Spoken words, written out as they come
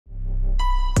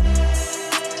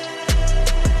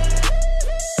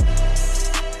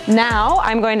Now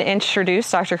I'm going to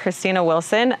introduce Dr. Kristina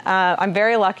Wilson. I'm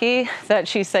very lucky that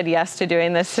she said yes to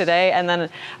doing this today. And then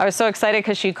I was so excited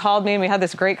because she called me and we had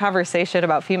this great conversation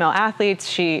about female athletes.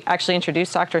 She actually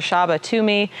introduced Dr. Shaba to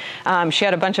me. She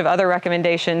had a bunch of other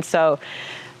recommendations. So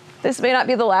this may not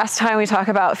be the last time we talk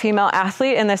about female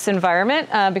athlete in this environment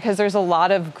because there's a lot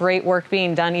of great work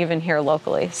being done even here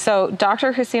locally. So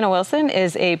Dr. Kristina Wilson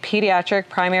is a pediatric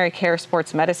primary care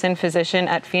sports medicine physician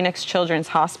at Phoenix Children's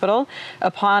Hospital.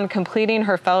 Upon completing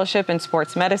her fellowship in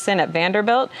sports medicine at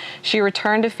Vanderbilt, she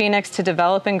returned to Phoenix to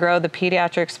develop and grow the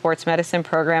pediatric sports medicine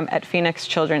program at Phoenix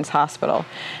Children's Hospital.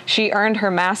 She earned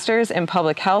her master's in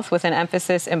public health with an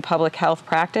emphasis in public health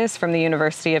practice from the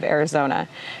University of Arizona.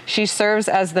 She serves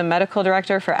as the medical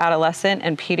director for adolescent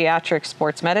and pediatric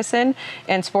sports medicine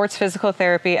and sports physical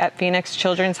therapy at Phoenix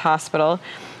Children's Hospital,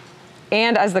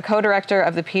 and as the co-director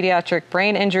of the pediatric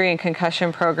brain injury and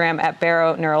concussion program at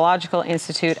Barrow Neurological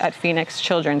Institute at Phoenix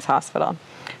Children's Hospital.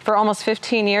 For almost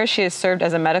 15 years, she has served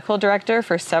as a medical director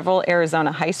for several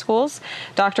Arizona high schools.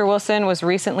 Dr. Wilson was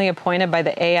recently appointed by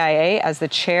the AIA as the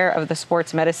chair of the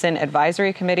Sports Medicine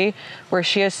Advisory Committee, where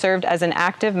she has served as an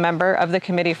active member of the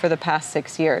committee for the past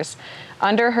 6 years.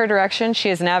 Under her direction, she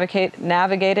has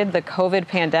navigated the COVID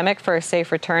pandemic for a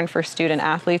safe return for student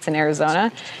athletes in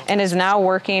Arizona and is now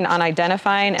working on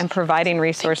identifying and providing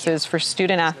resources for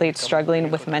student athletes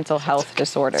struggling with mental health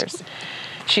disorders.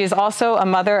 She is also a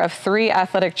mother of 3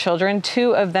 athletic children,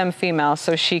 2 of them female,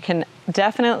 so she can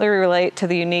definitely relate to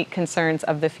the unique concerns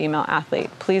of the female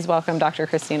athlete. Please welcome Dr.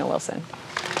 Kristina Wilson.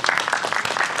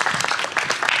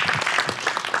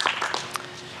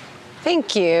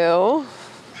 Thank you.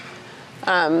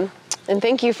 And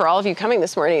thank you for all of you coming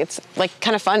this morning. It's like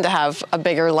kind of fun to have a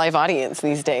bigger live audience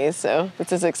these days, so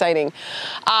this is exciting.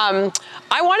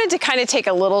 I wanted to kind of take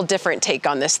a little different take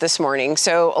on this morning.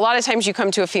 So a lot of times you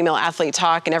come to a female athlete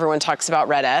talk and everyone talks about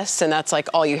Red S, and that's like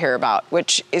all you hear about,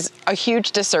 which is a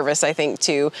huge disservice, I think,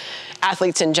 to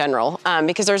athletes in general,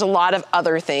 because there's a lot of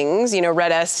other things. You know,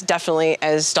 Red S definitely,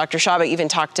 as Dr. Shaba even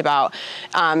talked about,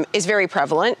 is very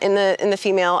prevalent in the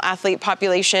female athlete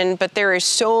population, but there is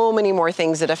so many more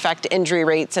things that affect injury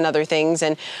rates and other things.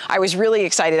 And I was really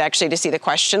excited actually to see the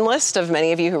question list of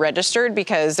many of you who registered,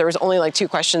 because there was only like 2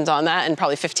 questions on that and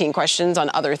probably 15 questions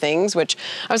on other things, which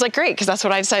I was like, great, because that's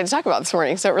what I decided to talk about this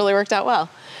morning. So it really worked out well.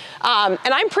 And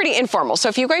I'm pretty informal. So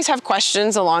if you guys have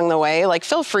questions along the way, like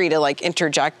feel free to like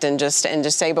interject and just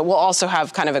say, but we'll also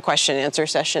have kind of a question and answer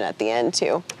session at the end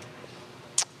too.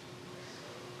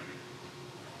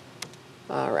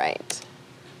 All right.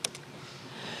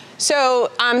 So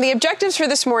the objectives for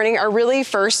this morning are really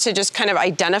first to just kind of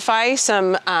identify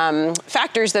some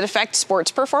factors that affect sports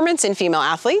performance in female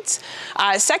athletes.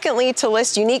 Secondly, to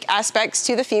list unique aspects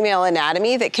to the female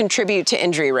anatomy that contribute to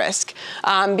injury risk,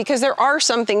 because there are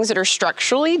some things that are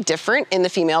structurally different in the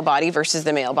female body versus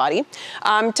the male body.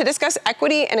 To discuss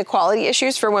equity and equality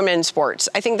issues for women in sports.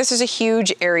 I think this is a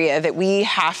huge area that we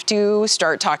have to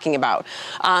start talking about,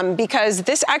 because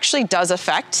this actually does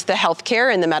affect the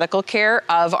healthcare and the medical care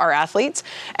of our athletes.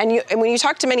 And when you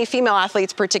talk to many female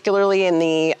athletes, particularly in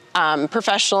the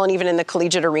professional and even in the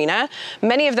collegiate arena,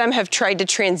 many of them have tried to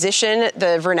transition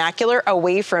the vernacular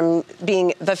away from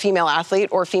being the female athlete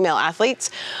or female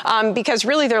athletes, because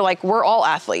really they're like, we're all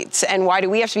athletes. And why do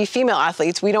we have to be female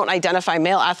athletes? We don't identify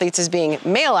male athletes as being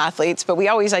male athletes, but we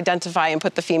always identify and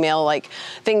put the female like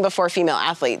thing before female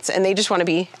athletes. And they just want to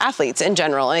be athletes in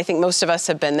general. And I think most of us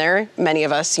have been there. Many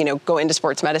of us, you know, go into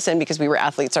sports medicine because we were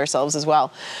athletes ourselves as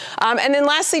well. And then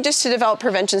lastly, just to develop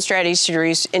prevention strategies to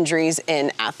reduce injuries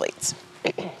in athletes.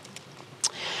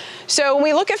 So when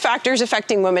we look at factors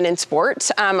affecting women in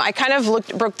sports, I kind of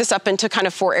broke this up into kind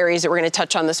of 4 areas that we're going to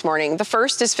touch on this morning. The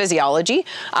first is physiology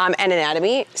and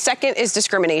anatomy. Second is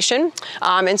discrimination.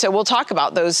 And so we'll talk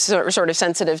about those sort of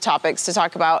sensitive topics to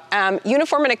talk about.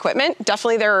 Uniform and equipment.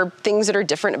 Definitely there are things that are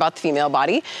different about the female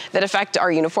body that affect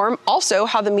our uniform. Also,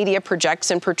 how the media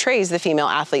projects and portrays the female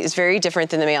athlete is very different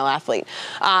than the male athlete.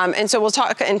 And so we'll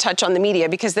talk and touch on the media,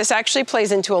 because this actually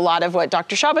plays into a lot of what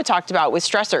Dr. Shaba talked about with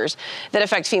stressors that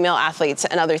affect female athletes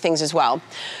and other things as well.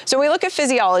 So when we look at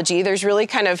physiology, there's really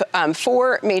kind of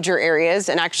 4 major areas,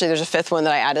 and actually there's a 5th one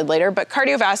that I added later, but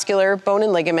cardiovascular, bone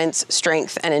and ligaments,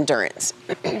 strength, and endurance.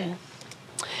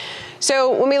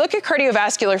 So when we look at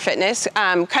cardiovascular fitness,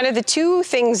 kind of the two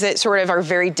things that sort of are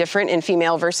very different in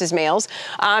female versus males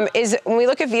is when we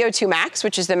look at VO2 max,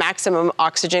 which is the maximum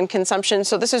oxygen consumption.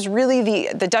 So this is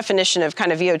really the definition of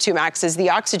kind of VO2 max is the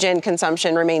oxygen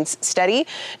consumption remains steady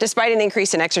despite an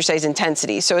increase in exercise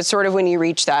intensity. So it's sort of when you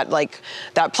reach that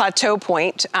that plateau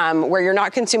point where you're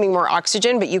not consuming more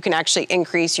oxygen, but you can actually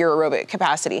increase your aerobic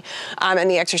capacity and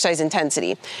the exercise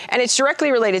intensity. And it's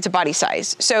directly related to body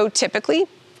size. So typically,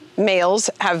 males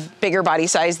have bigger body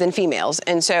size than females.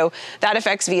 And so that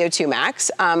affects VO2 max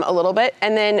a little bit.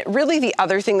 And then really the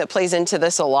other thing that plays into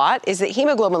this a lot is that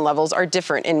hemoglobin levels are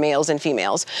different in males and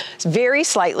females. It's very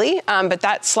slightly, but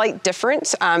that slight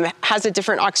difference has a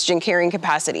different oxygen carrying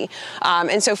capacity.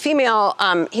 And so female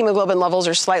hemoglobin levels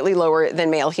are slightly lower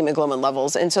than male hemoglobin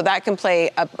levels. And so that can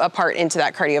play a part into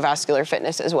that cardiovascular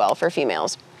fitness as well for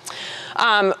females.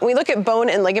 We look at bone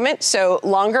and ligament, so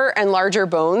longer and larger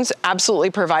bones absolutely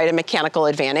provide a mechanical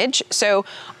advantage. So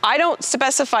I don't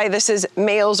specify this as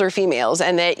males or females,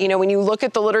 and that, you know, when you look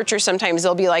at the literature, sometimes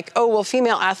they'll be like, oh, well,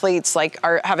 female athletes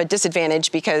have a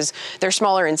disadvantage because they're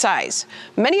smaller in size.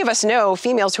 Many of us know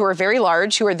females who are very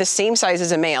large, who are the same size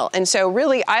as a male. And so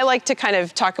really, I like to kind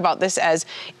of talk about this as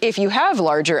if you have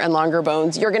larger and longer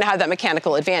bones, you're going to have that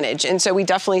mechanical advantage. And so we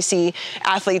definitely see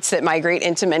athletes that migrate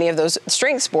into many of those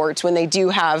strength sports when they do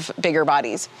have bigger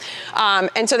bodies.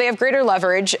 And so they have greater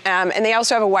leverage, and they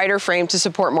also have a wider frame to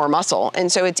support more muscle.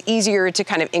 And so it's easier to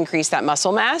kind of increase that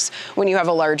muscle mass when you have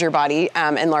a larger body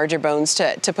and larger bones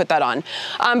to put that on.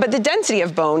 But the density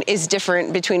of bone is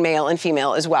different between male and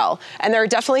female as well. And there are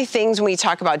definitely things when we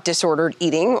talk about disordered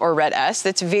eating or red S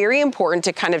that's very important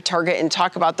to kind of target and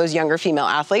talk about those younger female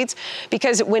athletes,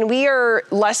 because when we are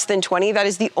less than 20, that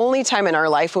is the only time in our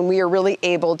life when we are really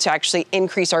able to actually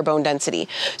increase our bone density.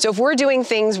 So if we're doing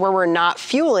things where we're not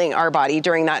fueling our body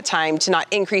during that time to not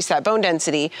increase that bone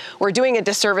density, we're doing a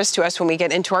disservice to us when we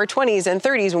get into our 20s and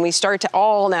 30s when we start to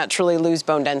all naturally lose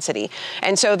bone density.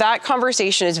 And so that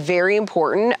conversation is very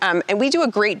important. And we do a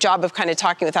great job of kind of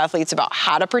talking with athletes about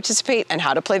how to participate and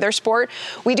how to play their sport.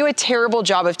 We do a terrible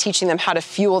job of teaching them how to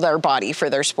fuel their body for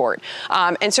their sport.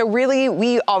 And so really,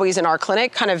 we always in our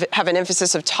clinic kind of have an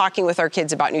emphasis of talking with our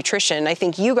kids about nutrition. I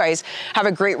think you guys have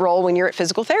a great role when you're at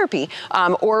physical therapy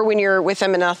or when you're with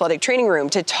them in an athletic training room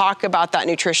to talk about that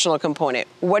nutritional component.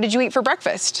 What did you eat for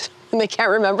breakfast? And they can't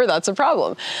remember, that's a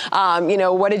problem. You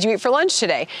know, what did you eat for lunch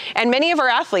today? And many of our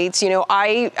athletes, you know,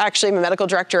 I actually am a medical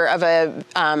director of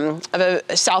a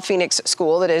South Phoenix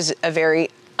school that is a very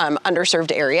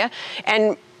underserved area.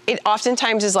 And it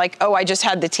oftentimes is like, oh, I just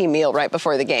had the team meal right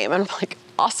before the game. And I'm like,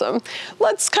 awesome.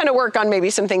 Let's kind of work on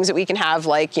maybe some things that we can have,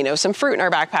 like, you know, some fruit in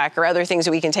our backpack or other things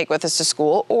that we can take with us to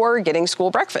school, or getting school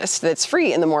breakfast that's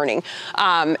free in the morning,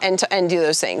 and do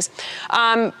those things.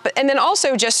 And then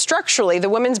also just structurally, the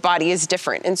women's body is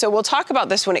different. And so we'll talk about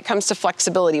this when it comes to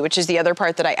flexibility, which is the other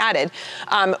part that I added.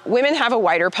 Women have a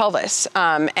wider pelvis,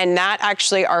 and that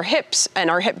actually our hips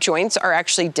and our hip joints are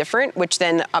actually different, which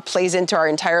then plays into our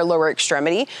entire lower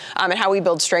extremity and how we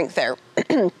build strength there.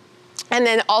 And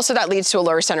then also that leads to a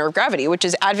lower center of gravity, which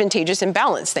is advantageous in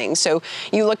balance things. So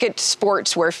you look at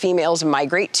sports where females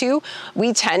migrate to,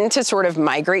 we tend to sort of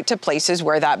migrate to places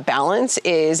where that balance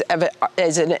is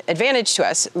an advantage to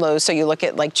us. So you look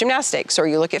at like gymnastics, or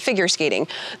you look at figure skating,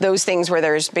 those things where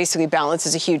there's basically balance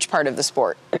is a huge part of the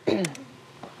sport.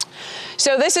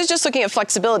 So this is just looking at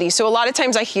flexibility. So a lot of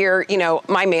times I hear, you know,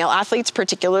 my male athletes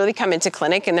particularly come into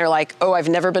clinic and they're like, oh, I've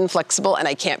never been flexible and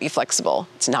I can't be flexible.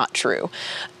 It's not true.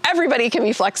 Everybody can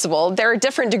be flexible. There are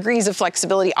different degrees of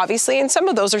flexibility, obviously, and some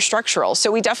of those are structural.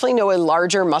 So we definitely know a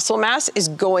larger muscle mass is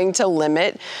going to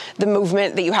limit the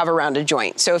movement that you have around a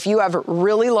joint. So if you have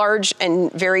really large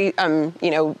and very,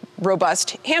 you know,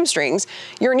 robust hamstrings,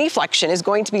 your knee flexion is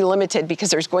going to be limited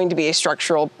because there's going to be a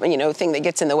structural, you know, thing that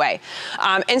gets in the way.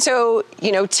 And so,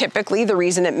 you know, typically the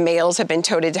reason that males have been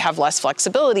touted to have less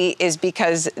flexibility is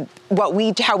because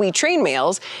how we train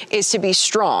males is to be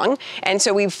strong. And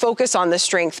so we focus on the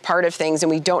strength part of things, and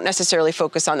we don't necessarily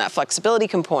focus on that flexibility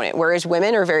component, whereas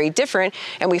women are very different,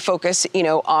 and we focus, you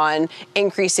know, on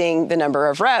increasing the number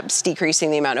of reps,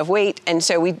 decreasing the amount of weight. And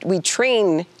so we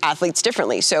train athletes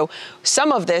differently. So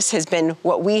some of this has been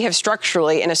what we have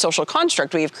structurally in a social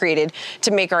construct we have created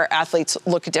to make our athletes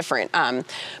look different.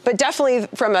 But definitely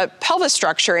from a pelvis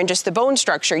structure and just the bone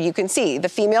structure, you can see the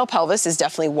female pelvis is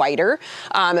definitely wider.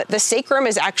 The sacrum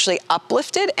is actually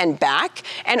uplifted and back,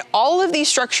 and all of these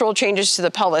structural changes to the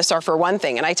pelvis are for one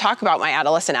thing. And I talk about my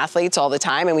adolescent athletes all the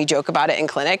time, and we joke about it in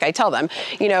clinic. I tell them,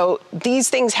 you know, these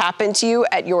things happen to you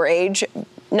at your age,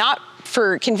 not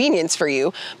for convenience for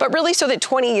you, but really so that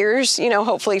 20 years,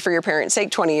 hopefully for your parents'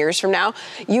 sake, 20 years from now,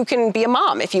 you can be a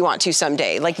mom if you want to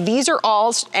someday. Like, these are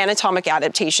all anatomic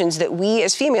adaptations that we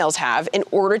as females have in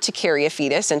order to carry a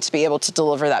fetus and to be able to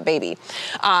deliver that baby.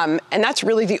 And that's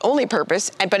really the only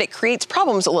purpose, but it creates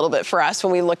problems a little bit for us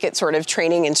when we look at sort of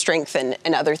training and strength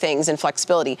and other things and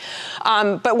flexibility.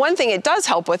 But one thing it does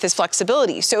help with is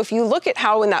flexibility. So if you look at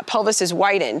how when that pelvis is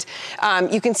widened,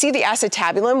 you can see the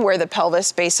acetabulum where the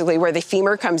pelvis, basically where the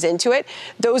femur comes into it,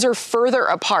 those are further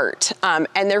apart.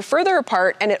 And they're further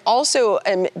apart, and it also,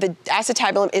 the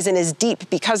acetabulum isn't as deep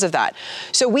because of that.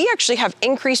 So we actually have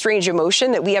increased range of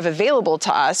motion that we have available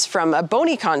to us from a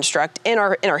bony construct in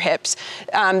our hips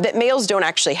that males don't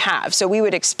actually have. So we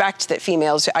would expect that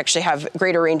females actually have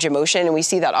greater range of motion, and we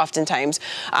see that oftentimes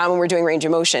when we're doing range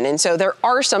of motion. And so there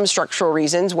are some structural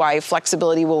reasons why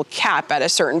flexibility will cap at a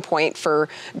certain point for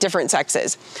different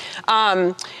sexes.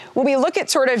 When we look at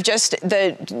sort of just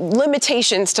the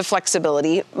limitations to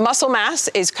flexibility, muscle mass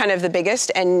is kind of the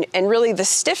biggest, and really the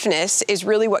stiffness is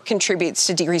really what contributes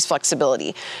to decreased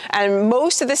flexibility. And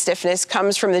most of the stiffness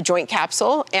comes from the joint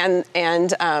capsule and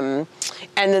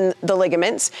then the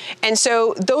ligaments. And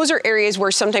so those are areas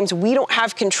where sometimes we don't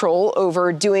have control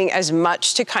over doing as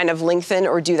much to kind of lengthen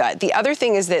or do that. The other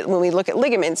thing is that when we look at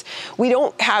ligaments, we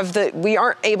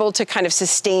aren't able to kind of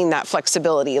sustain that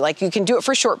flexibility. Like, you can do it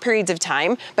for short periods of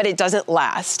time, but it doesn't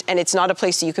last, and it's not a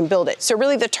place that you can build it. So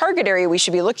really the target area we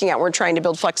should be looking at when we're trying to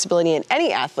build flexibility in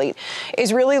any athlete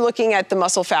is really looking at the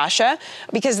muscle fascia,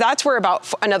 because that's where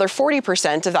about another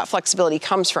 40% of that flexibility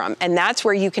comes from. And that's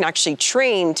where you can actually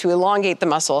train to elongate the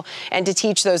muscle and to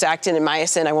teach those actin and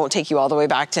myosin. I won't take you all the way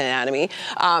back to anatomy,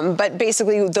 but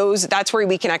basically that's where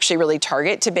we can actually really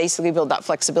target to basically build that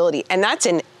flexibility. And that's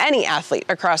in any athlete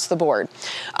across the board.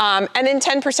 And then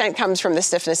 10% comes from the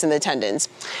stiffness in the tendons.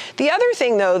 The other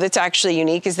thing, though, that's actually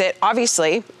unique is that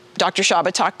obviously Dr.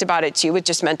 Shaba talked about it too with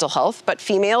just mental health, but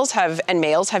females and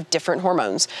males have different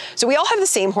hormones. So we all have the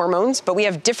same hormones, but we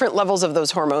have different levels of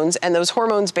those hormones, and those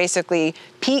hormones basically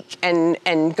peak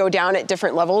and go down at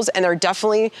different levels, and they're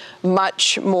definitely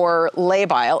much more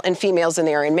labile in females than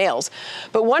they are in males.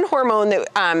 But one hormone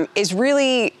that is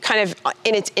really kind of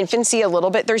in its infancy a little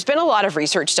bit, there's been a lot of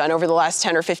research done over the last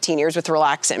 10 or 15 years with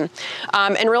relaxin.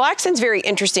 And relaxin's very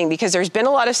interesting because there's been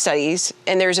a lot of studies,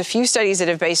 and there's a few studies that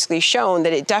have basically shown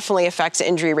that it definitely affects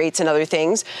injury rates and other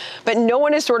things, but no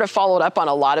one has sort of followed up on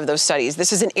a lot of those studies.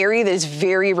 This is an area that is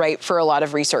very ripe for a lot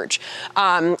of research.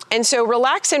 And so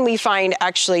relaxin we find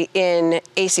actually in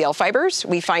ACL fibers.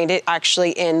 We find it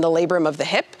actually in the labrum of the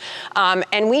hip.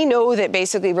 And we know that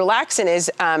basically relaxin is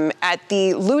at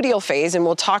the luteal phase, and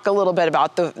we'll talk a little bit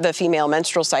about the female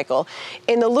menstrual cycle.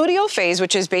 In the luteal phase,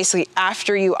 which is basically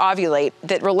after you ovulate,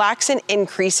 that relaxin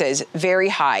increases very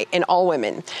high in all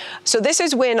women. So this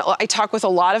is when I talk with a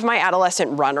lot of my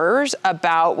adolescent runners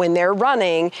about when they're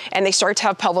running and they start to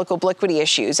have pelvic obliquity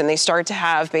issues and they start to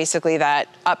have basically that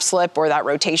upslip or that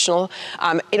rotational.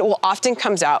 It will often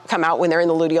come out when they're in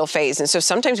the luteal phase. And so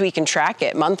sometimes we can track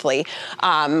it monthly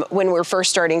when we're first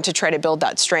starting to try to build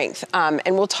that strength.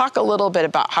 And we'll talk a little bit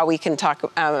about how we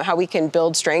can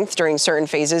build strength during certain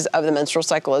phases of the menstrual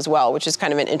cycle as well, which is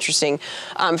kind of an interesting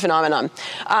phenomenon.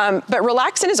 But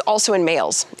relaxin is also in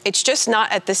males. It's just not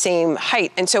at the same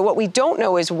height. And so what we don't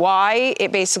know is why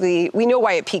we know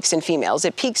why it peaks in females.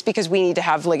 It peaks because we need to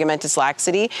have ligamentous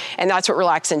laxity, and that's what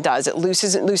relaxin does. It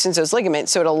loosens those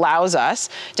ligaments, so it allows us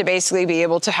to basically be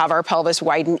able to have our pelvis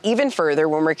widen even further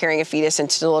when we're carrying a fetus and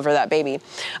to deliver that baby.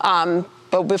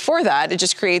 But before that, it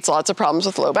just creates lots of problems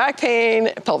with low back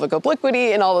pain, pelvic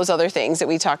obliquity, and all those other things that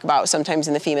we talk about sometimes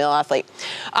in the female athlete.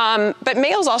 But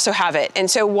males also have it. And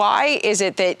so why is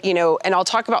it that, and I'll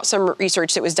talk about some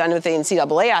research that was done with the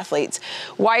NCAA athletes.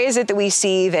 Why is it that we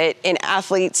see that in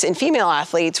female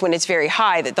athletes, when it's very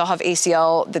high, that they'll have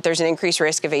ACL, that there's an increased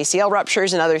risk of ACL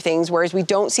ruptures and other things, whereas we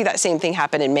don't see that same thing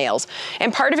happen in males?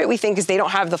 And part of it we think is they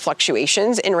don't have the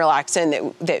fluctuations in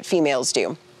relaxin that females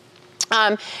do.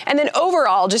 And then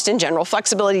overall, just in general,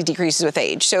 flexibility decreases with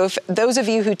age. So if those of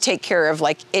you who take care of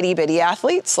like itty bitty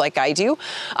athletes like I do,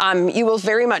 you will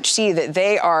very much see that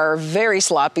they are very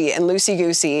sloppy and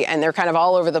loosey-goosey, and they're kind of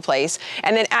all over the place.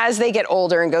 And then as they get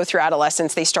older and go through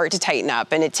adolescence, they start to tighten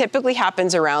up, and it typically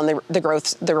happens around the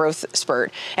growth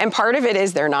spurt. And part of it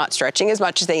is they're not stretching as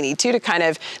much as they need to kind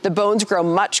of, the bones grow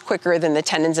much quicker than the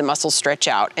tendons and muscles stretch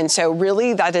out. And so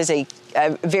really that is a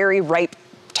very ripe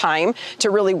time to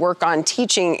really work on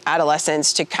teaching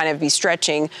adolescents to kind of be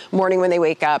stretching morning when they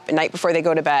wake up and night before they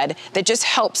go to bed. That just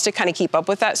helps to kind of keep up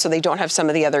with that so they don't have some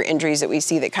of the other injuries that we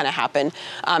see that kind of happen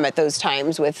at those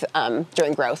times with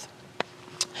during growth.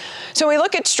 So when we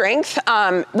look at strength,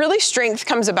 really strength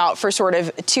comes about for sort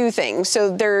of two things.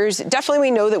 So there's definitely,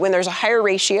 we know that when there's a higher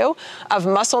ratio of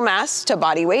muscle mass to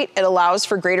body weight, it allows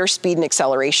for greater speed and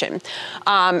acceleration.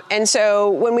 And so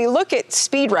when we look at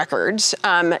speed records,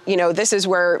 this is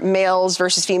where males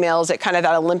versus females at kind of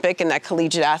that Olympic and that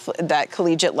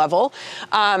collegiate level,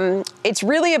 it's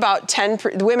really about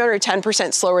women are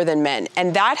 10% slower than men.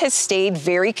 And that has stayed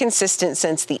very consistent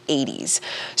since the 80s.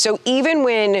 So even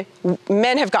when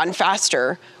men have gotten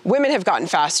faster, women have gotten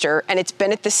faster, and it's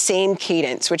been at the same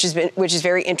cadence, which is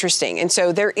very interesting. And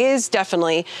so there is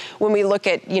definitely, when we look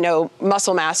at,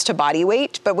 muscle mass to body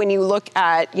weight, but when you look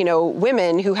at,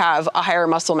 women who have a higher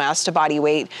muscle mass to body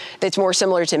weight that's more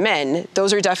similar to men,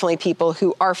 those are definitely people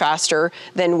who are faster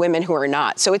than women who are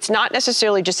not. So it's not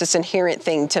necessarily just this inherent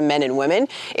thing to men and women.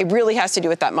 It really has to do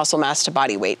with that muscle mass to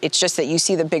body weight. It's just that you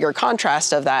see the bigger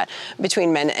contrast of that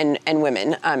between men and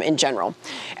women in general.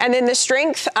 And then the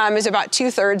strength is about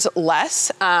 2/3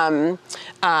 less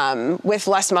with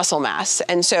less muscle mass.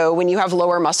 And so when you have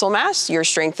lower muscle mass, your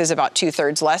strength is about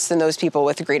 2/3 less than those people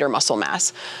with greater muscle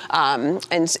mass.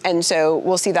 And so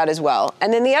we'll see that as well.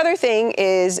 And then the other thing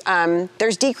is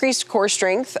there's decreased core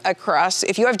strength across.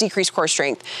 If you have decreased core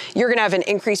strength, you're going to have an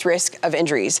increased risk of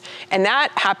injuries. And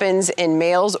that happens in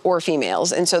males or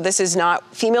females. And so this is not,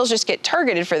 females just get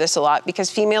targeted for this a lot because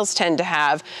females tend to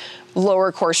have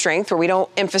lower core strength where we don't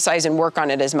emphasize and work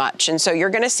on it as much. And so you're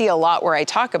going to see a lot where I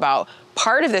talk about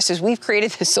part of this is we've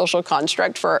created this social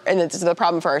construct and it's the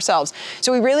problem for ourselves.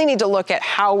 So we really need to look at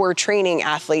how we're training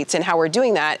athletes and how we're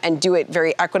doing that and do it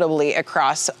very equitably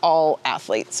across all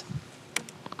athletes,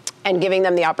 and giving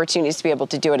them the opportunities to be able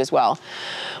to do it as well.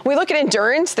 When we look at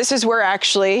endurance, this is where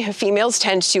actually females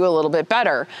tend to do a little bit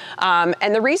better.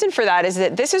 And the reason for that is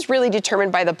that this is really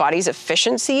determined by the body's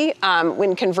efficiency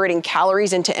when converting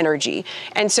calories into energy.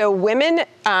 And so women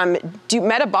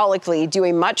metabolically do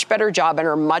a much better job and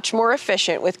are much more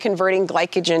efficient with converting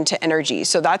glycogen to energy.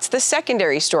 So that's the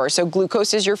secondary store. So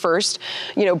glucose is your first,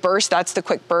 burst, that's the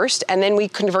quick burst. And then we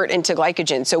convert into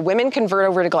glycogen. So women convert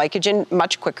over to glycogen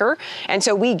much quicker. And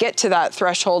so we get to that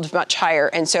threshold much higher.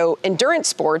 And so endurance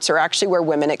sports are actually where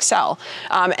women excel.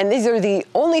 And these are the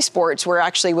only sports where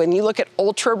actually when you look at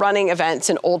ultra running events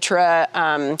and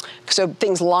so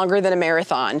things longer than a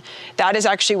marathon, that is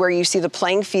actually where you see the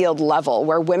playing field level,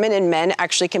 where women and men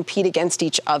actually compete against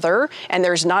each other. And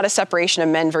there's not a separation of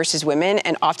men versus women.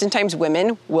 And oftentimes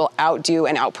women will outdo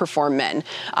and outperform men.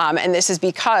 And this is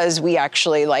because we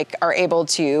actually are able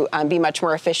to be much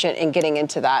more efficient in getting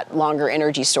into that longer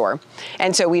energy store.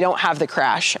 And so we don't have the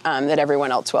crash that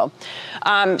everyone else will.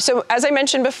 So as I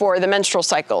mentioned before, the menstrual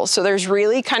cycle. So there's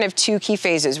really kind of two key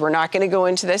phases. We're not going to go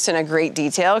into this in a great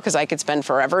detail because I could spend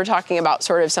forever talking about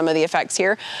sort of some of the effects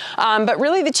here. But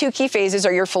really the two key phases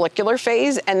are your follicular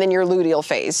phase and then your luteal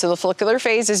phase. So the follicular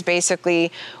phase is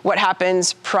basically what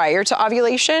happens prior to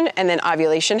ovulation, and then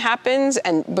ovulation happens.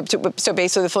 And so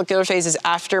basically the follicular phase is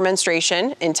after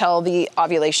menstruation until the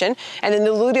ovulation. And then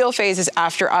the luteal phase is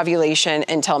after ovulation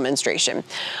until menstruation.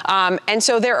 And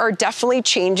so there are definitely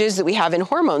changes that we have in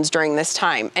hormones during this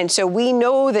time. And so we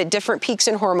know that different peaks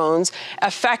in hormones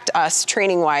affect us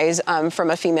training-wise from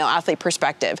a female athlete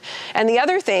perspective. And the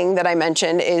other thing that I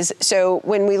mentioned is, so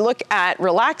when we look at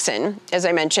relaxin, as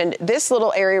I mentioned, this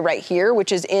little area right here,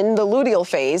 which is in the luteal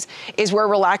phase, is where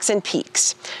relaxin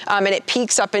peaks. And it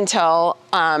peaks up until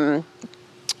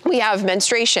we have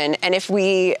menstruation. And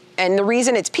the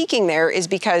reason it's peaking there is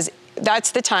because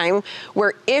that's the time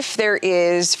where if there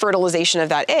is fertilization of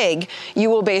that egg, you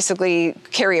will basically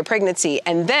carry a pregnancy.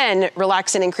 And then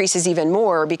relaxin increases even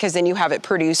more because then you have it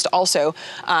produced also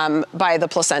by the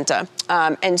placenta.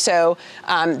 And so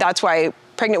that's why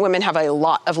pregnant women have a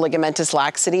lot of ligamentous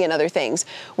laxity and other things.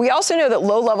 We also know that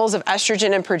low levels of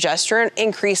estrogen and progesterone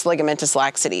increase ligamentous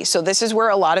laxity. So this is where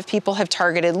a lot of people have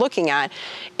targeted looking at,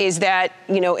 is that,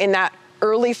 in that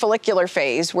early follicular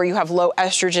phase where you have low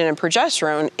estrogen and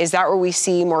progesterone, is that where we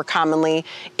see more commonly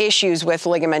issues with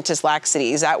ligamentous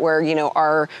laxity? Is that where,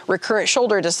 our recurrent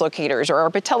shoulder dislocators or our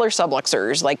patellar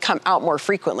subluxors come out more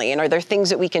frequently? And are there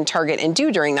things that we can target and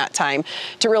do during that time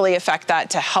to really affect that,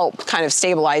 to help kind of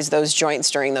stabilize those joints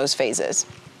during those phases?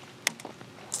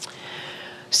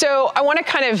 So I want to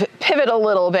kind of pivot a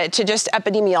little bit to just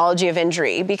epidemiology of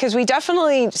injury, because we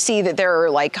definitely see that there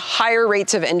are higher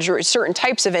rates of injury, certain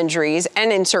types of injuries,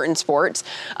 and in certain sports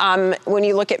when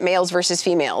you look at males versus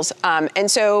females.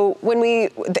 And so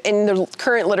in the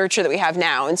current literature that we have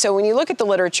now, and so when you look at the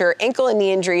literature, ankle and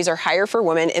knee injuries are higher for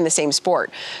women in the same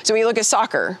sport. So when you look at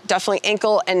soccer, definitely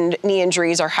ankle and knee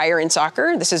injuries are higher in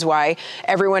soccer. This is why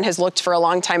everyone has looked for a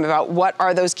long time about what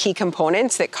are those key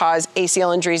components that cause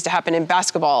ACL injuries to happen in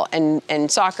basketball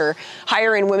and soccer, are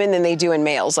higher in women than they do in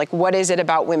males. Like, what is it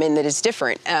about women that is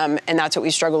different? And that's what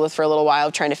we struggled with for a little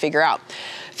while, trying to figure out.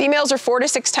 Females are 4 to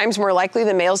 6 times more likely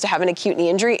than males to have an acute knee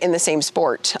injury in the same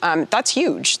sport. That's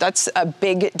huge. That's a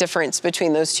big difference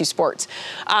between those two sports.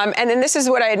 And then this is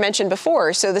what I had mentioned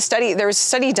before. So there was a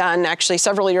study done actually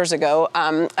several years ago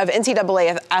of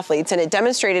NCAA athletes, and it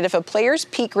demonstrated if a player's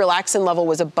peak relaxin level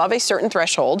was above a certain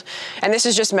threshold, and this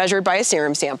is just measured by a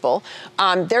serum sample,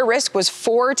 their risk was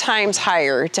 4 times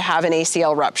higher to have an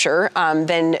ACL rupture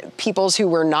than people's who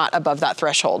were not above that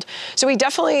threshold. So we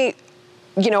definitely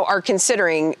are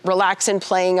considering relaxin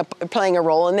playing a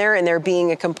role in there, and there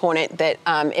being a component that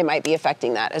it might be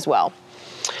affecting that as well.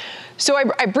 So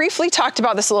I briefly talked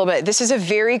about this a little bit. This is a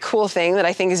very cool thing that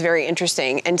I think is very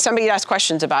interesting, and somebody asked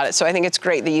questions about it, so I think it's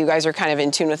great that you guys are kind of in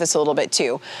tune with this a little bit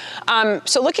too.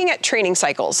 So looking at training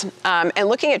cycles, and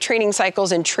looking at training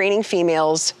cycles and training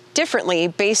females differently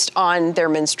based on their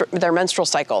menstrual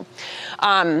cycle.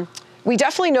 We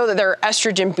definitely know that there are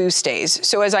estrogen boost days.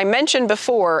 So as I mentioned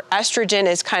before, estrogen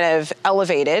is kind of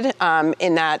elevated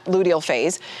in that luteal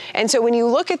phase. And so when you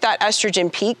look at that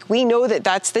estrogen peak, we know that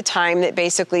that's the time that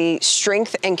basically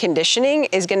strength and conditioning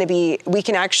is going to be, we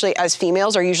can actually, as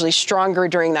females, are usually stronger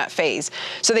during that phase.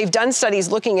 So they've done studies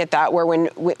looking at that where when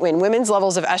women's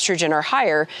levels of estrogen are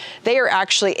higher, they are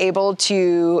actually able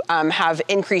to have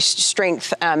increased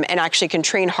strength and actually can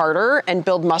train harder and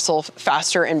build muscle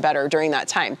faster and better during that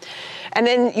time. And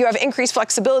then you have increased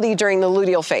flexibility during the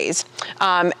luteal phase.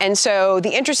 And so the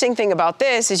interesting thing about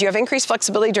this is you have increased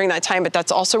flexibility during that time, but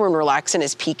that's also when relaxin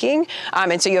is peaking.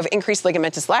 And so you have increased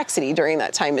ligamentous laxity during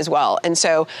that time as well. And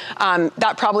so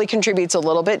that probably contributes a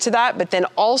little bit to that. But then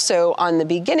also on the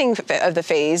beginning of the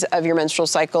phase of your menstrual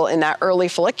cycle, in that early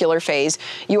follicular phase,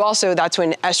 that's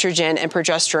when estrogen and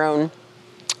progesterone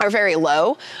are very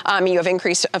low. You have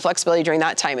increased flexibility during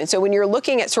that time. And so when you're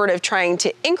looking at sort of trying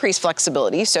to increase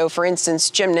flexibility, so for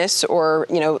instance, gymnasts or,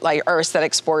 like our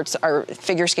aesthetic sports, our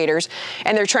figure skaters,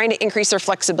 and they're trying to increase their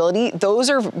flexibility, those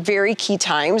are very key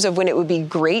times of when it would be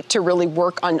great to really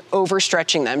work on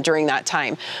overstretching them during that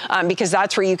time. Because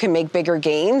that's where you can make bigger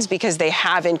gains because they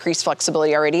have increased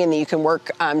flexibility already, and then you can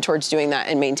work towards doing that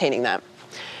and maintaining that.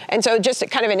 And so just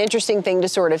kind of an interesting thing to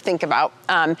sort of think about.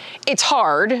 It's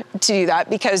hard to do that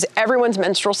because everyone's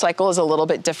menstrual cycle is a little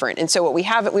bit different. And so what we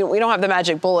don't have the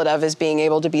magic bullet of is being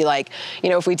able to be like,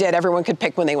 if we did, everyone could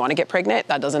pick when they want to get pregnant.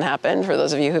 That doesn't happen for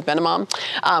those of you who've been a mom.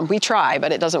 We try,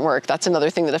 but it doesn't work. That's another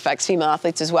thing that affects female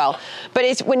athletes as well.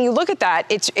 But when you look at that,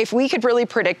 if we could really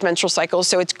predict menstrual cycles,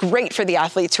 so it's great for the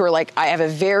athletes who are like, I have a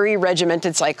very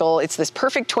regimented cycle. It's this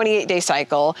perfect 28-day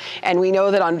cycle. And we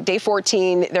know that on day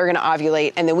 14, they're going to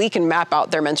ovulate. And then we can map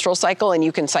out their menstrual cycle and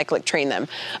you can cyclic train them.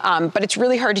 But it's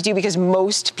really hard to do because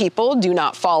most people do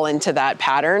not fall into that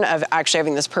pattern of actually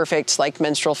having this perfect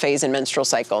menstrual phase and menstrual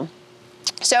cycle.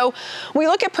 So when we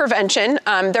look at prevention,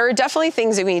 there are definitely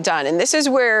things that we need done. And this is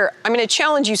where I'm going to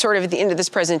challenge you sort of at the end of this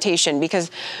presentation because,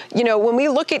 when we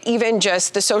look at even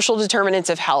just the social determinants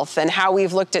of health and how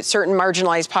we've looked at certain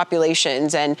marginalized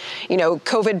populations and,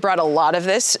 COVID brought a lot of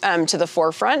this to the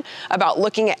forefront about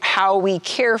looking at how we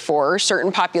care for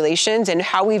certain populations and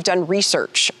how we've done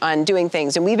research on doing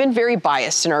things. And we've been very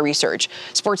biased in our research.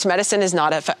 Sports medicine is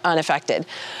not unaffected.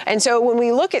 And so when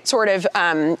we look at sort of,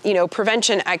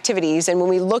 prevention activities and when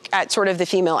we look at sort of the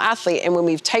female athlete and when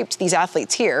we've typed these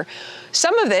athletes here,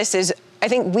 some of this is, I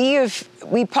think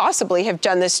we possibly have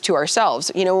done this to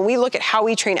ourselves. When we look at how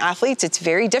we train athletes, it's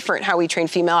very different how we train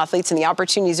female athletes and the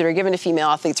opportunities that are given to female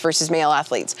athletes versus male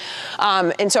athletes.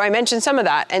 And so I mentioned some of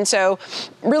that. And so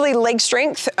really leg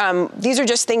strength, these are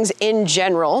just things in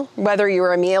general, whether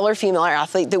you're a male or female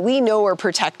athlete, that we know are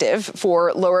protective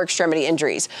for lower extremity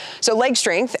injuries. So leg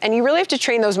strength, and you really have to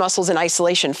train those muscles in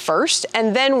isolation first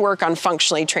and then work on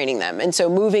functionally training them. And so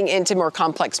moving into more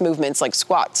complex movements like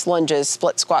squats, lunges,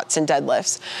 split squats, and deadlifts.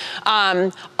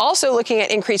 Also looking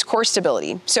at increased core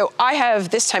stability. So I have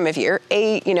this time of year,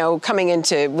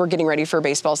 we're getting ready for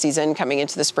baseball season, coming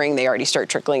into the spring, they already start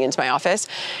trickling into my office.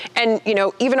 And,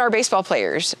 even our baseball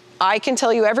players, I can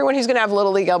tell you everyone who's going to have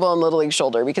Little League elbow and Little League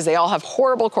shoulder because they all have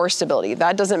horrible core stability.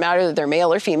 That doesn't matter that they're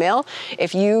male or female.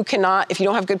 If you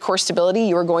don't have good core stability,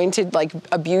 you are going to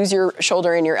abuse your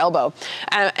shoulder and your elbow.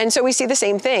 And so we see the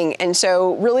same thing. And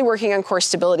so really working on core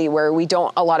stability where we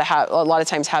don't a lot of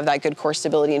times have that good core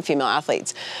stability in female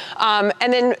athletes.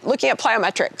 And then looking at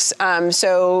plyometrics.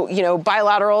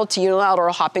 Bilateral to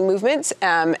unilateral hopping movements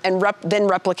and then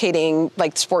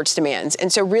replicating sports demands.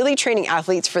 And so really training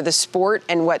athletes for the sport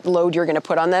and what load you're going to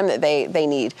put on them that they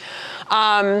need.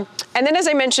 And then, as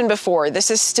I mentioned before, this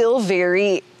is still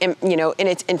very, in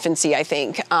its infancy, I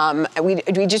think.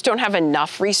 We just don't have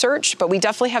enough research, but we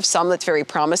definitely have some that's very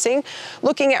promising,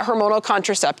 looking at hormonal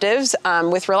contraceptives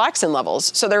with relaxin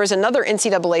levels. So there was another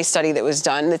NCAA study that was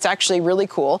done that's actually really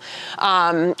cool.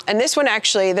 And this one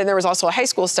actually, then there was also a high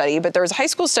school study, but there was a high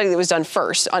school study that was done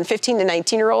first on 15 to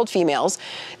 19-year-old females.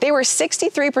 They were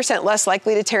 63% less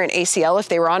likely to tear an ACL if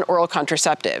they were on oral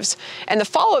contraceptives. And the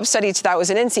follow-up study to that was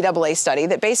an NCAA study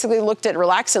that basically looked at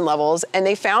relaxin levels, and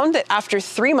they found that after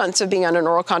 3 months of being on an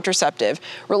oral contraceptive,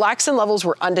 relaxin levels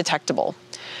were undetectable.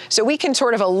 So we can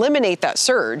sort of eliminate that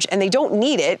surge, and they don't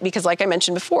need it because, like I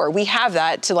mentioned before, we have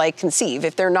that to conceive.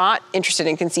 If they're not interested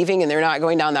in conceiving and they're not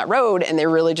going down that road and they're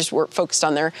really just focused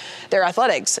on their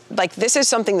athletics, this is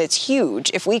something that's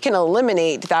huge. If we can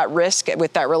eliminate that risk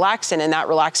with that relaxin, and that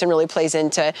relaxin really plays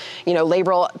into,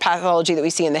 labral pathology that we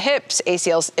see in the hips,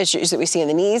 ACL issues that we see in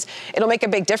the knees, it'll make a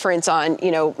big difference on,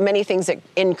 many things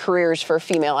in careers for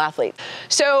female athletes.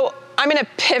 So I'm going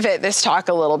to pivot this talk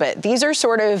a little bit. These are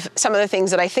sort of some of the things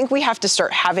that I think we have to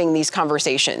start having these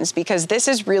conversations, because this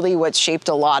is really what's shaped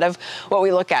a lot of what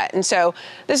we look at. And so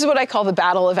this is what I call the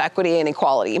battle of equity and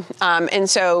equality. And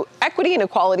so equity and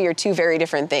equality are two very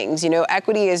different things.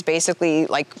 Equity is basically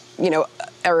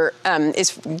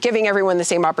is giving everyone the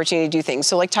same opportunity to do things.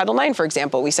 So like Title IX, for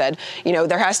example, we said,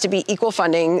 there has to be equal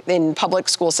funding in public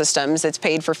school systems that's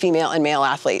paid for female and male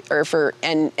athletes,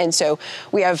 and so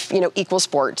we have, equal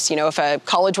sports. If a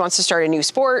college wants to start a new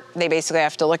sport, they basically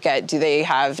have to look at, do they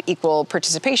have equal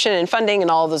participation and funding and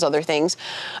all of those other things.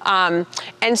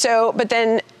 But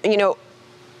then,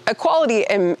 equality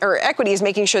or equity is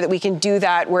making sure that we can do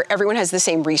that where everyone has the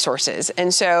same resources.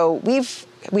 And so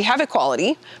we have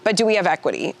equality, but do we have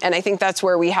equity? And I think that's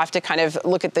where we have to kind of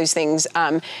look at those things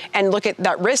and look at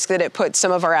that risk that it puts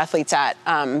some of our athletes at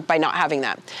by not having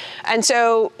that. And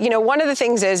so, one of the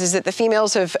things is that the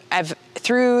females have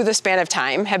through the span of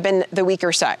time have been the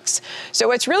weaker sex. So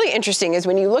what's really interesting is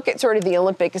when you look at sort of the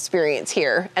Olympic experience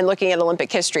here and looking at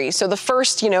Olympic history. So the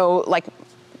first,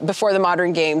 before the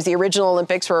modern games, the original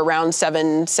Olympics were around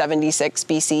 776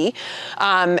 BC.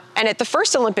 And at the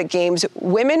first Olympic Games,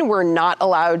 women were not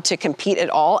allowed to compete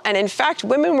at all. And in fact,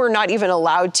 women were not even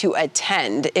allowed to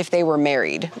attend if they were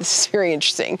married. This is very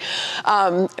interesting.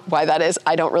 Why that is,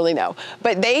 I don't really know.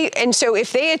 And so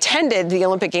if they attended the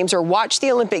Olympic Games or watched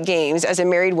the Olympic Games as a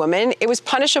married woman, it was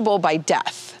punishable by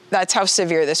death. That's how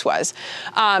severe this was.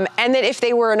 And that if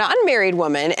they were an unmarried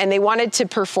woman and they wanted to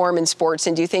perform in sports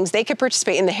and do things, they could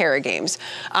participate in the Hera Games,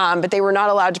 but they were not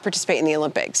allowed to participate in the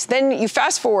Olympics. Then you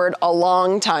fast forward a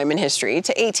long time in history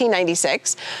to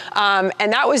 1896,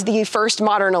 and that was the first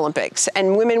modern Olympics,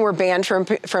 and women were banned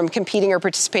from competing or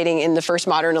participating in the first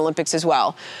modern Olympics as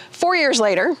well. 4 years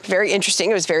later, very interesting,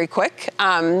 it was very quick,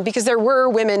 because there were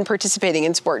women participating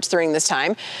in sports during this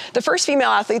time. The first female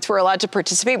athletes were allowed to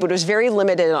participate, but it was very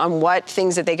limited on what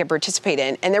things that they could participate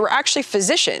in. And there were actually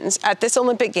physicians at this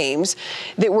Olympic Games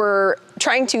that were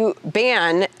trying to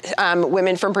ban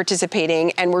women from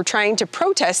participating and were trying to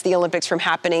protest the Olympics from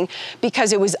happening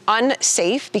because it was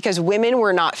unsafe, because women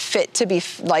were not fit to be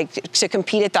to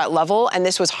compete at that level, and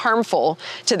this was harmful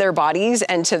to their bodies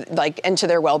and to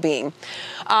their well-being.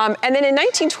 And then in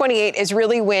 1928 is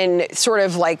really when sort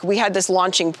of we had this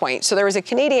launching point. So there was a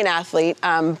Canadian athlete,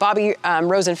 Bobby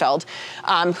Rosenfeld,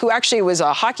 who actually was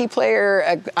a hockey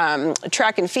player,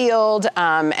 track and field,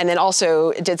 and then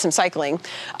also did some cycling.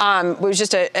 Was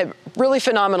just a really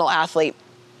phenomenal athlete.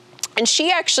 And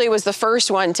she actually was the first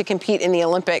one to compete in the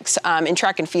Olympics in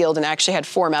track and field, and actually had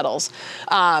 4 medals.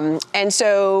 And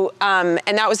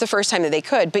that was the first time that they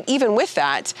could. But even with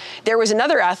that, there was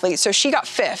another athlete. So she got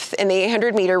 5th in the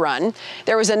 800-meter run.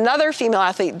 There was another female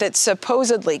athlete that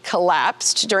supposedly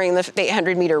collapsed during the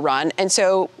 800-meter run. And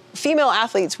so female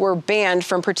athletes were banned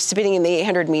from participating in the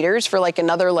 800 meters for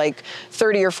another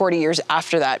 30 or 40 years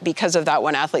after that because of that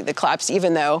one athlete that collapsed,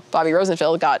 even though Bobby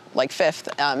Rosenfeld got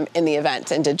 5th in the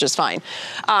event and did just fine.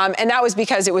 And that was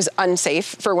because it was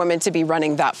unsafe for women to be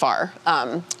running that far,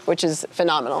 which is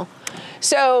phenomenal.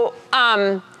 So,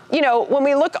 when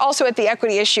we look also at the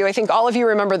equity issue, I think all of you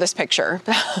remember this picture.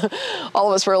 All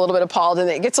of us were a little bit appalled, and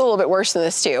it gets a little bit worse than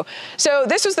this too. So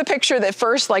this was the picture that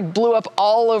first blew up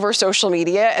all over social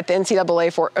media at the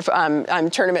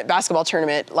NCAA basketball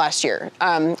tournament last year.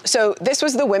 So this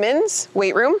was the women's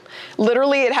weight room.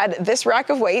 Literally, it had this rack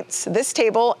of weights, this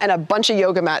table, and a bunch of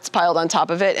yoga mats piled on top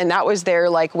of it, and that was their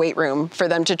weight room for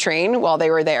them to train while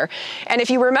they were there. And if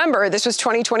you remember, this was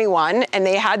 2021, and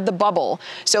they had the bubble.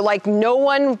 So no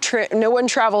one one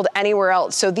traveled anywhere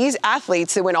else. So these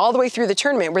athletes that went all the way through the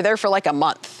tournament were there for like a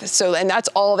month. So, and that's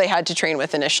all they had to train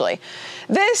with initially.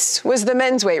 This was the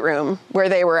men's weight room where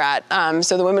they were at.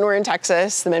 So the women were in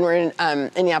Texas, the men were in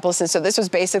Indianapolis. And so this was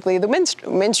basically the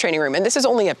men's training room. And this is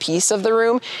only a piece of the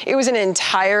room. It was an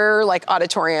entire like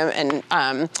auditorium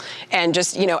and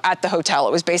just, you know, at the hotel.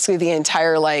 It was basically the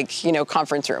entire like, you know,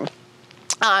 conference room.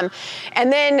 And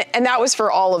that was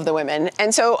for all of the women.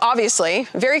 And so obviously,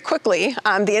 very quickly,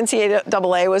 the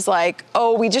NCAA was like,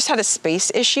 oh, we just had a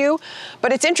space issue.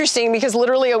 But it's interesting because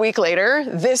literally a week later,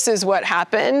 this is what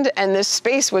happened. And this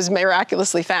space was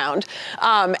miraculously found.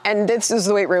 And this is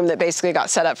the weight room that basically got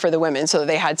set up for the women so that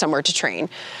they had somewhere to train.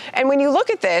 And when you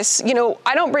look at this, you know,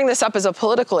 I don't bring this up as a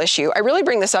political issue. I really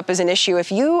bring this up as an issue.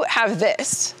 If you have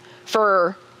this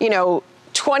for, you know,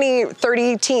 20,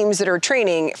 30 teams that are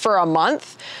training for a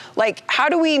month, like, how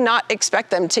do we not expect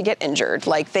them to get injured?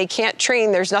 Like, they can't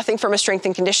train. There's nothing from a strength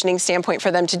and conditioning standpoint for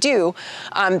them to do.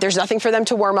 There's nothing for them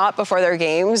to warm up before their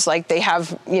games. Like, they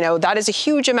have, you know, that is a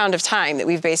huge amount of time that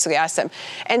we've basically asked them.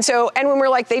 And when we're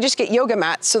like, they just get yoga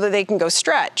mats so that they can go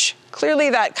stretch. Clearly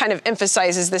that kind of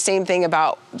emphasizes the same thing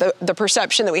about the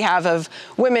perception that we have of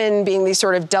women being these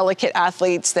sort of delicate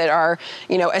athletes that are,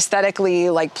 you know, aesthetically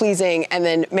like pleasing, and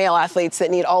then male athletes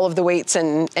that need all of the weights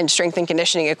and strength and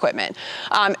conditioning equipment.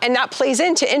 And that plays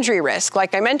into injury risk.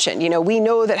 Like I mentioned, you know, we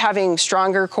know that having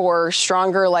stronger core,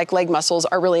 stronger like leg muscles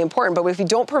are really important, but if we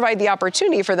don't provide the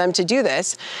opportunity for them to do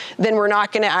this, then we're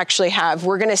not going to actually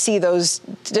we're going to see those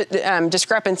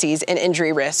discrepancies in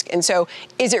injury risk. And so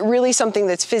is it really something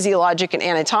that's physiologic and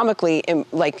anatomically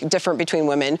like different between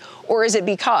women, or is it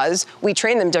because we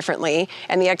train them differently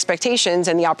and the expectations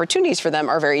and the opportunities for them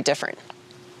are very different?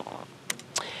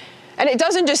 And it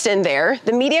doesn't just end there.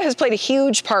 The media has played a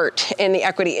huge part in the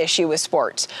equity issue with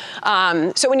sports.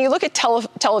 So when you look at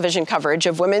television coverage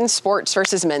of women's sports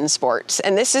versus men's sports,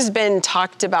 and this has been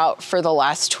talked about for the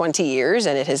last 20 years,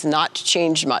 and it has not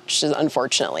changed much,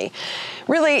 unfortunately.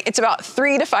 Really, it's about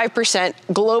 3 to 5%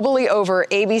 globally over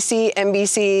ABC,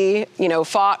 NBC, you know,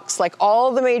 Fox, like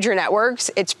all the major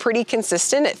networks. It's pretty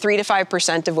consistent at 3 to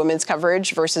 5% of women's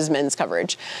coverage versus men's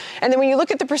coverage. And then when you look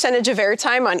at the percentage of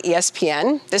airtime on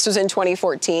ESPN, this was in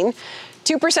 2014,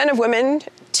 2% of women,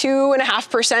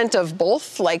 2.5% of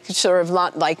both, like sort of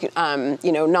not like,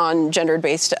 you know, non-gendered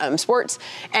based sports,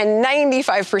 and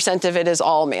 95% of it is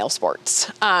all male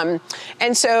sports. And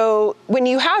so when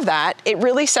you have that, it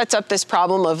really sets up this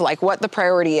problem of like what the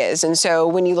priority is. And so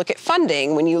when you look at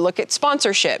funding, when you look at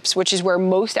sponsorships, which is where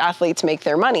most athletes make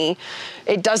their money,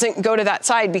 it doesn't go to that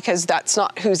side because that's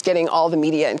not who's getting all the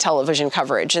media and television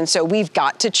coverage. And so we've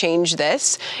got to change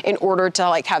this in order to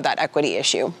like have that equity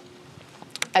issue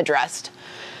addressed.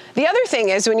 The other thing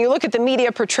is when you look at the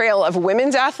media portrayal of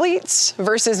women's athletes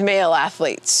versus male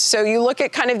athletes. So you look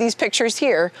at kind of these pictures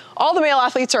here, all the male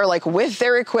athletes are like with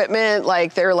their equipment,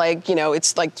 like they're like, you know,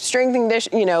 it's like strength and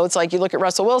conditioning, you know, it's like you look at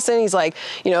Russell Wilson, he's like,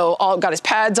 you know, all got his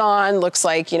pads on, looks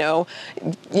like, you know,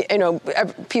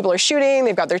 people are shooting,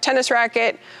 they've got their tennis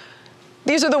racket.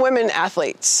 These are the women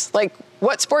athletes. Like,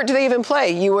 what sport do they even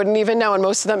play? You wouldn't even know, and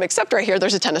most of them, except right here,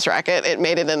 there's a tennis racket. It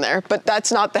made it in there, but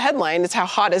that's not the headline. It's how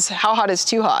hot is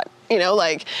too hot? You know,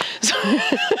 like, so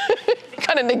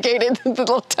kind of negated the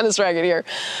little tennis racket here.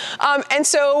 And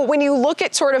so when you look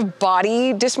at sort of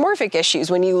body dysmorphic issues,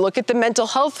 when you look at the mental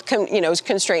health,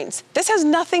 constraints, this has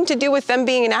nothing to do with them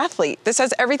being an athlete. This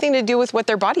has everything to do with what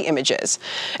their body image is.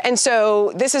 And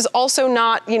so this is also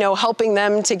not, you know, helping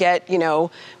them to get, you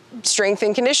know, strength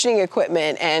and conditioning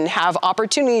equipment and have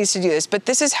opportunities to do this, but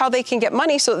this is how they can get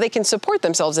money so that they can support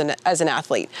themselves as an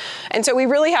athlete. And so we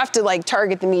really have to like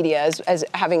target the media as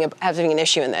having an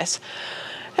issue in this.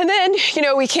 And then, you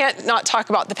know, we can't not talk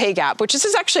about the pay gap, which this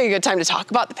is actually a good time to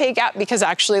talk about the pay gap because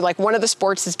actually like one of the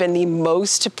sports that's been the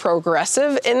most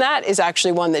progressive in that is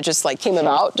actually one that just like came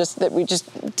about, just that we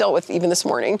just dealt with even this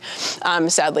morning.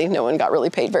 Sadly, no one got really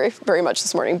paid very, very much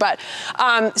this morning. But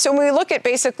so when we look at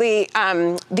basically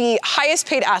the highest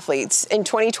paid athletes in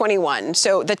 2021,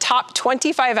 so the top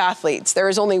 25 athletes, there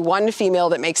is only one female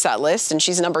that makes that list, and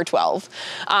she's number 12.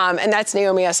 And that's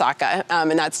Naomi Osaka,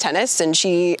 and that's tennis. And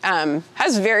she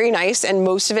has very nice, and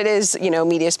most of it is, you know,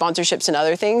 media sponsorships and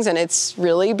other things, and it's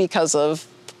really because of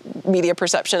media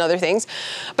perception and other things.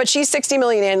 But she's 60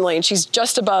 million annually, and she's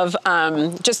just above,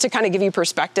 just to kind of give you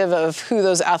perspective of who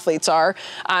those athletes are,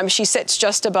 she sits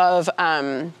just above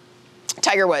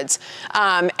Tiger Woods.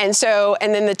 And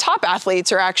then the top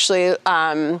athletes are actually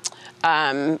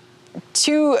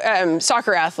two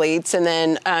soccer athletes, and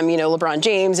then, LeBron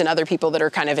James and other people that are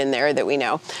kind of in there that we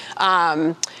know.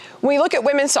 When we look at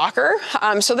women's soccer,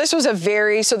 so this was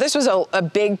a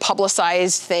big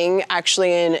publicized thing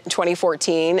actually in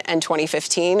 2014 and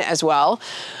 2015 as well.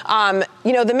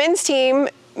 The men's team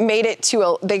made it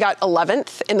they got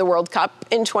 11th in the World Cup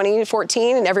in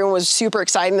 2014, and everyone was super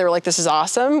excited. They were like, this is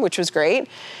awesome, which was great.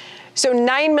 So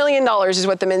 $9 million is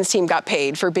what the men's team got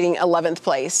paid for being 11th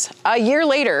place. A year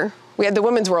later, we had the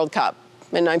Women's World Cup,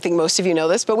 and I think most of you know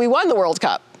this, but we won the World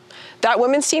Cup. That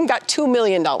women's team got $2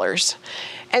 million.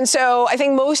 And so I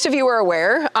think most of you are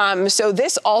aware. So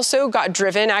this also got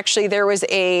driven. Actually, there was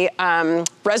a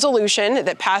resolution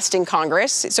that passed in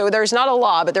Congress. So there's not a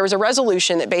law, but there was a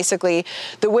resolution that basically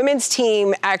the women's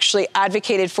team actually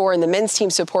advocated for, and the men's team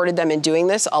supported them in doing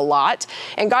this a lot,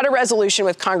 and got a resolution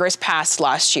with Congress passed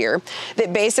last year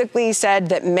that basically said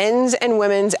that men's and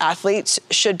women's athletes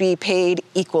should be paid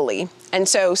equally. And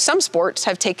so some sports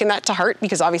have taken that to heart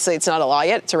because obviously it's not a law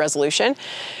yet, it's a resolution.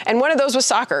 And one of those was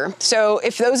soccer. So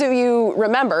if those of you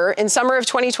remember, in summer of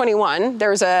 2021, there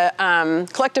was a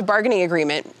collective bargaining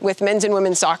agreement with men's and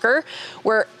women's soccer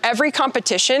where every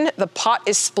competition, the pot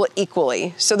is split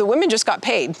equally. So the women just got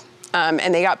paid.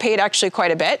 And they got paid actually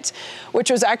quite a bit,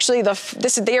 which was actually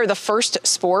they are the first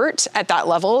sport at that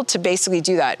level to basically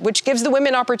do that, which gives the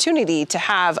women opportunity to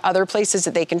have other places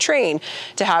that they can train,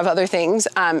 to have other things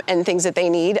and things that they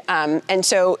need. And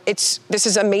so this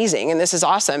is amazing and this is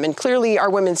awesome. And clearly our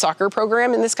women's soccer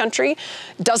program in this country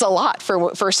does a lot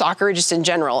for soccer just in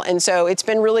general. And so it's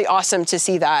been really awesome to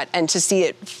see that and to see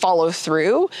it follow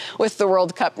through with the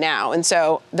World Cup now. And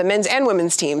so the men's and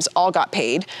women's teams all got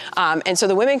paid. And so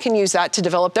the women can use that to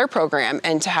develop their program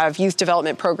and to have youth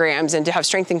development programs and to have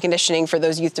strength and conditioning for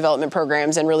those youth development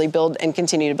programs and really build and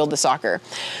continue to build the soccer.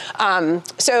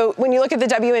 So when you look at the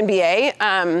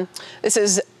WNBA, this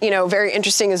is very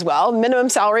interesting as well. Minimum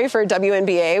salary for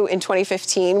WNBA in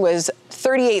 2015 was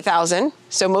 $38,000.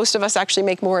 So most of us actually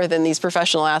make more than these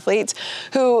professional athletes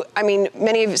who,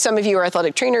 some of you are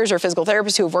athletic trainers or physical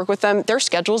therapists who have worked with them. Their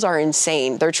schedules are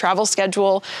insane. Their travel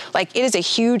schedule, it is a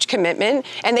huge commitment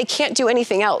and they can't do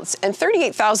anything else. And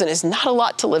 $38,000 is not a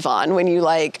lot to live on when you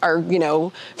are,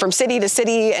 from city to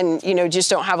city and, just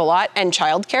don't have a lot. And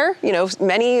childcare,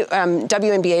 many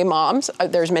WNBA moms,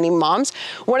 there's many moms.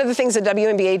 One of the things that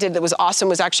WNBA did that was awesome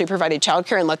was actually provided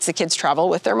childcare and lets the kids travel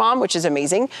with their mom, which is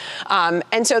amazing.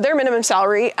 And so their minimum salary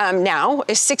now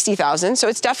is $60,000. So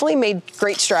it's definitely made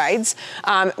great strides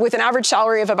with an average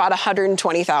salary of about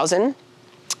 $120,000.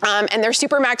 And their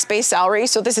Supermax base salary,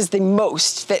 so this is the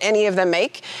most that any of them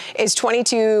make, is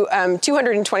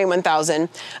 $221,000,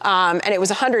 and it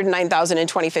was $109,000 in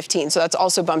 2015, so that's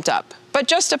also bumped up. But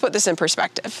just to put this in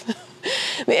perspective,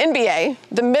 the NBA,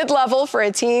 the mid-level for a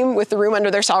team with the room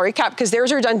under their salary cap, because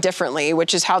theirs are done differently,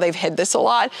 which is how they've hid this a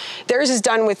lot. Theirs is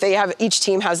done with, each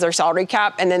team has their salary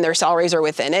cap and then their salaries are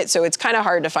within it. So it's kind of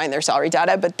hard to find their salary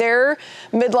data, but their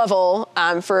mid-level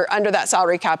for under that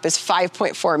salary cap is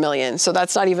 $5.4 million. So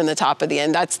that's not even the top of the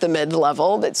end. That's the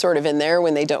mid-level that's sort of in there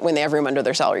when they have room under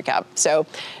their salary cap. So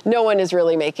no one is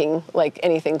really making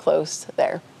anything close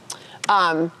there.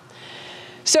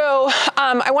 So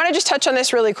I want to just touch on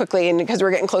this really quickly, and because we're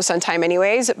getting close on time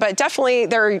anyways, but definitely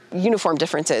there are uniform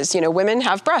differences. Women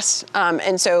have breasts,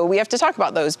 and so we have to talk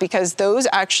about those because those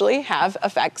actually have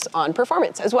effects on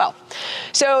performance as well.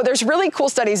 So there's really cool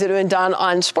studies that have been done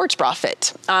on sports bra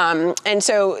fit. And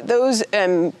so those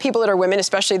people that are women,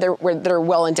 especially that are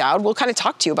well endowed, will kind of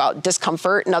talk to you about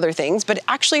discomfort and other things, but it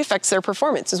actually affects their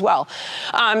performance as well.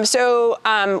 So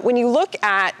when you look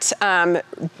at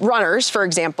runners, for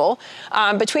example,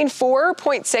 between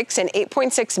 4.6 and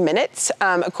 8.6 minutes,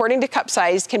 according to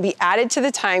CAQSM, can be added to the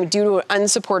time due to an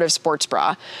unsupportive sports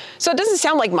bra. So it doesn't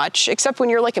sound like much, except when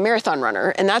you're a marathon runner,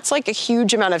 and that's a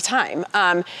huge amount of time.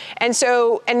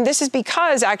 And this is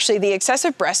because actually the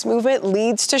excessive breast movement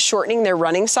leads to shortening their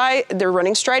running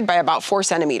stride by about 4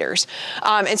 centimeters.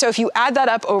 And so if you add that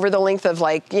up over the length of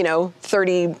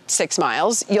 36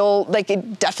 miles,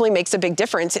 it definitely makes a big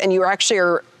difference, and you actually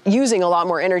are using a lot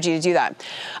more energy to do that.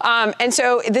 And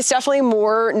so this is definitely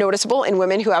more noticeable in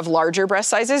women who have larger breast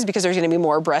sizes because there's going to be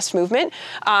more breast movement.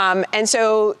 And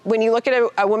so when you look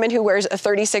at a woman who wears a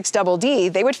 36 double D,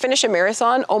 they would finish a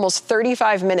marathon almost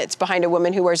 35 minutes behind a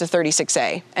woman who wears a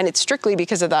 36A. And it's strictly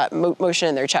because of that motion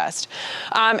in their chest.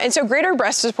 And so greater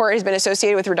breast support has been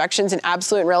associated with reductions in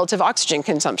absolute and relative oxygen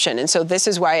consumption. And so this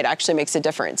is why it actually makes a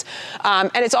difference. And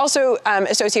it's also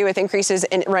associated with increases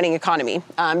in running economy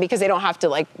because they don't have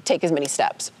to take as many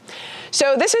steps.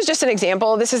 So this is just an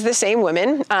example. This is the same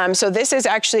women. So this is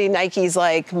actually Nike's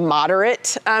like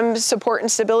moderate support and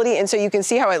stability. And so you can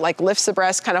see how it like lifts the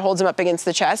breast, kind of holds them up against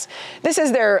the chest. This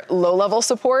is their low level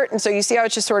support. And so you see how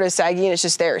it's just sort of saggy and it's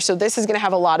just there. So this is gonna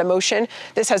have a lot of motion.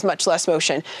 This has much less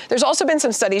motion. There's also been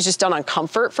some studies just done on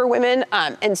comfort for women.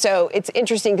 And so it's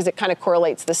interesting because it kind of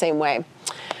correlates the same way.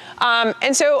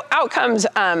 And so outcomes,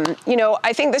 you know,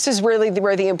 I think this is really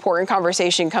where the important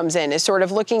conversation comes in, is sort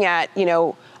of looking at, you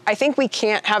know, I think we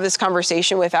can't have this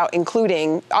conversation without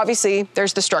including, obviously,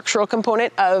 there's the structural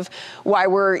component of why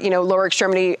we're, you know, lower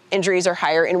extremity injuries are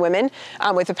higher in women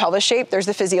with the pelvis shape. There's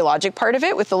the physiologic part of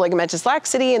it with the ligamentous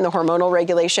laxity and the hormonal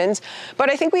regulations. But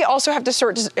I think we also have to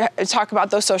sort of talk about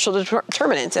those social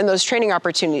determinants and those training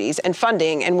opportunities and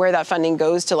funding and where that funding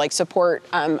goes to like support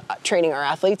training our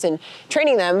athletes and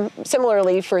training them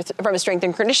similarly from a strength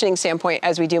and conditioning standpoint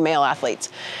as we do male athletes.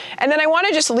 And then I want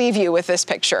to just leave you with this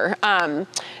picture.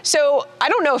 So I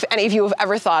don't know if any of you have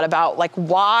ever thought about like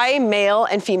why male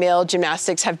and female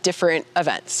gymnastics have different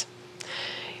events.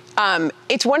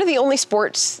 It's one of the only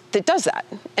sports that does that.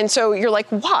 And so you're like,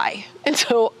 why? And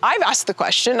so I've asked the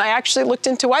question. I actually looked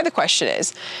into why the question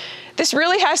is. This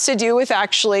really has to do with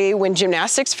actually when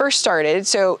gymnastics first started.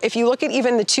 So if you look at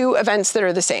even the two events that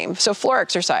are the same, so floor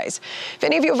exercise. If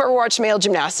any of you have ever watched male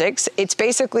gymnastics, it's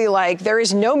basically like there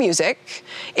is no music.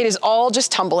 It is all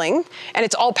just tumbling and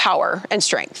it's all power and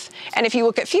strength. And if you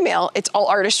look at female, it's all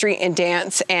artistry and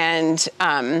dance and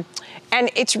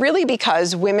it's really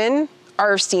because women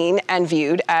are seen and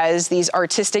viewed as these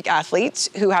artistic athletes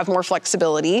who have more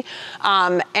flexibility.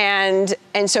 And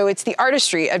so it's the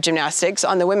artistry of gymnastics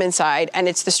on the women's side, and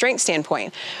it's the strength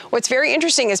standpoint. What's very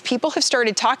interesting is people have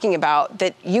started talking about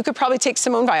that you could probably take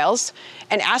Simone Biles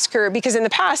and ask her, because in the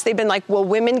past they've been like, well,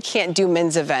 women can't do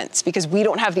men's events because we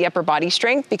don't have the upper body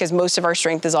strength because most of our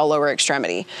strength is all lower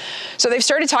extremity. So they've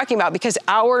started talking about, because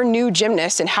our new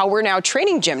gymnasts and how we're now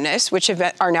training gymnasts, which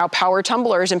are now power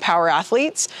tumblers and power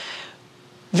athletes,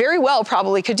 very well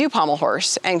probably could do pommel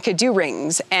horse and could do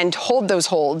rings and hold those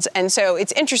holds. And so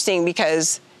it's interesting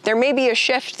because there may be a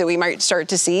shift that we might start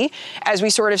to see as we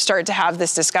sort of start to have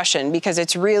this discussion, because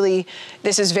it's really,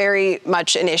 this is very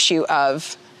much an issue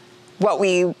of what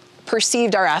we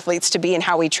perceived our athletes to be and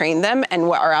how we train them and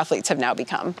what our athletes have now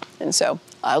become. And so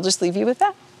I'll just leave you with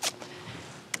that.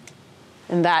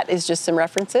 And that is just some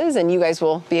references, and you guys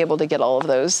will be able to get all of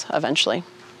those eventually.